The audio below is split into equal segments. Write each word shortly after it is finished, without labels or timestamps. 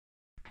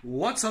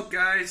What's up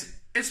guys,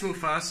 it's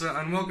Mufasa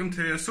and welcome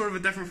to a sort of a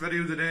different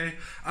video today.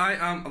 I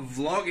am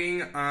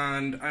vlogging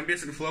and I'm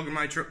basically vlogging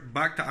my trip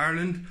back to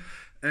Ireland.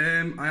 I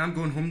am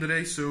going home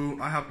today, so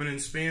I have been in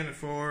Spain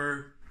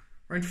for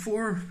around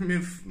 4 and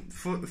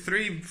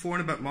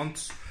a bit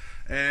months.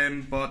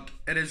 But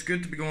it is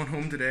good to be going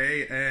home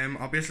today.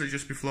 I'll basically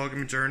just be vlogging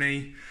my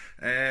journey,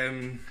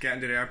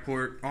 getting to the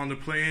airport, on the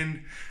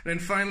plane, and then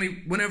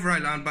finally whenever I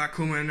land back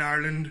home in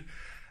Ireland,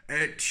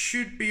 it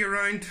should be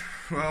around,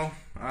 well,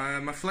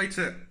 my flight's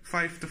at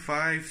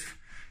 5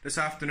 this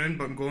afternoon,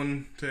 but I'm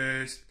going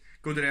to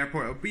go to the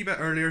airport a wee bit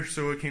earlier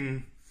so I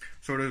can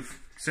sort of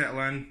settle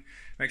in,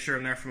 make sure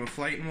I'm there for my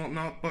flight and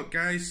whatnot. But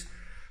guys,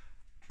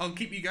 I'll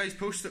keep you guys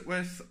posted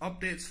with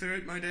updates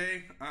throughout my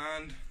day,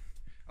 and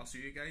I'll see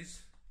you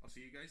guys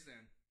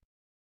then.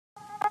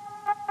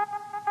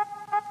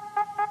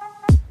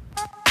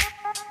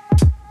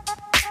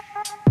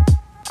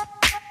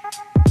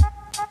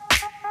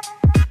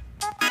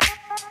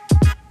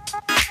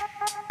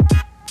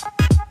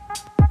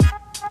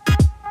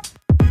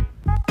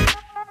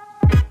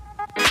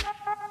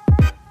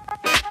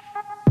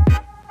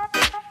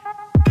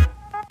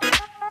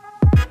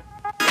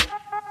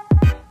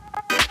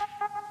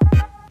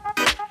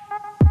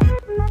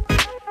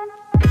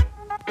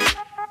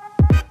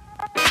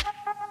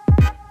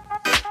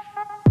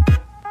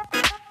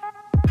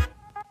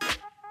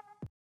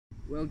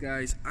 Well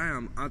guys, I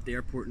am at the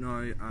airport now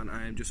and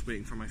I am just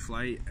waiting for my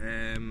flight.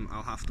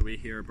 I'll have to wait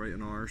here about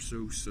an hour or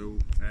so,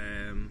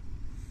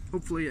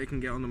 hopefully I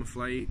can get onto my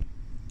flight,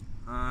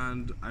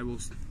 and I will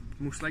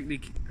most likely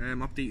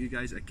update you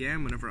guys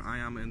again whenever I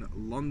am in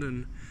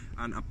London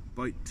and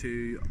about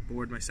to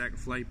board my second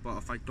flight. But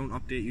if I don't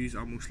update you,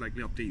 I'll most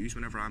likely update you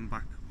whenever I'm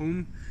back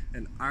home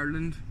in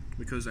Ireland,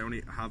 because I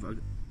only have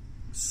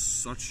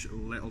such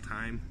little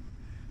time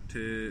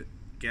to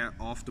get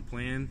off the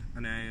plane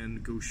and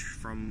then go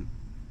from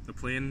the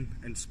plane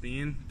in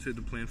Spain to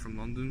the plane from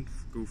London,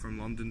 go from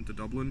London to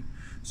Dublin.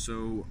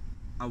 So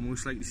I'll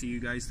most likely see you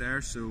guys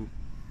there, so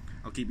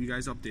I'll keep you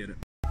guys updated.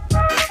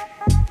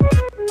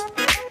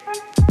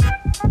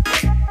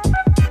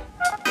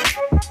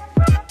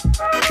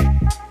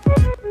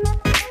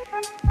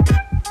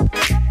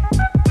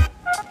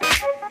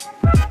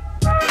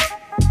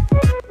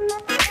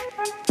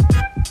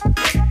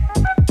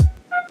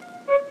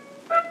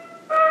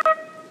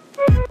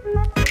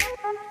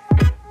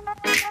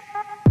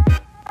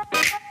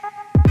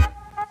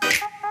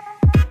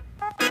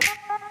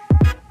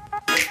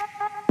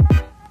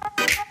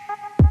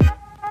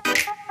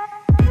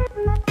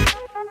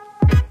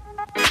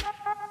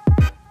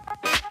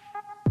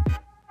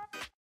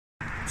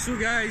 So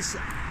guys,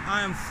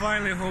 I am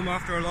finally home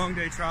after a long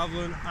day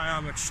travelling. I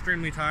am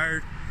extremely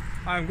tired.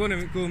 I'm going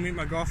to go meet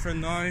my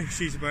girlfriend now.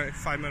 She's about a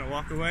 5-minute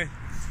walk away.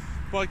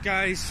 But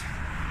guys,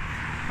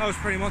 that was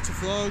pretty much a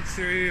vlog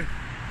through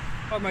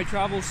my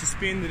travels to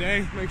Spain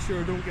today. Make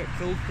sure I don't get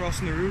killed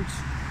crossing the roads.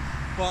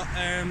 But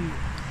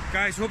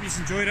guys, hope you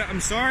enjoyed it.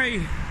 I'm sorry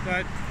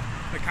that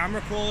the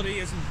camera quality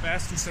isn't the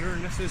best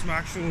considering this is my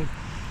actual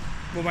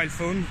mobile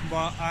phone,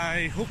 but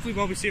I hopefully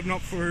will be saving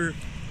up for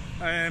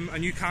a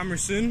new camera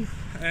soon.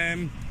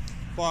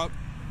 But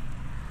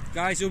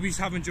guys, hope you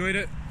have enjoyed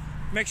it.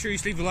 Make sure you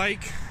leave a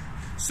like,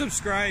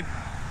 subscribe,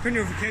 turn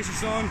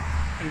notifications on,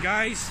 and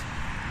guys,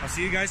 I'll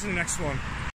see you guys in the next one.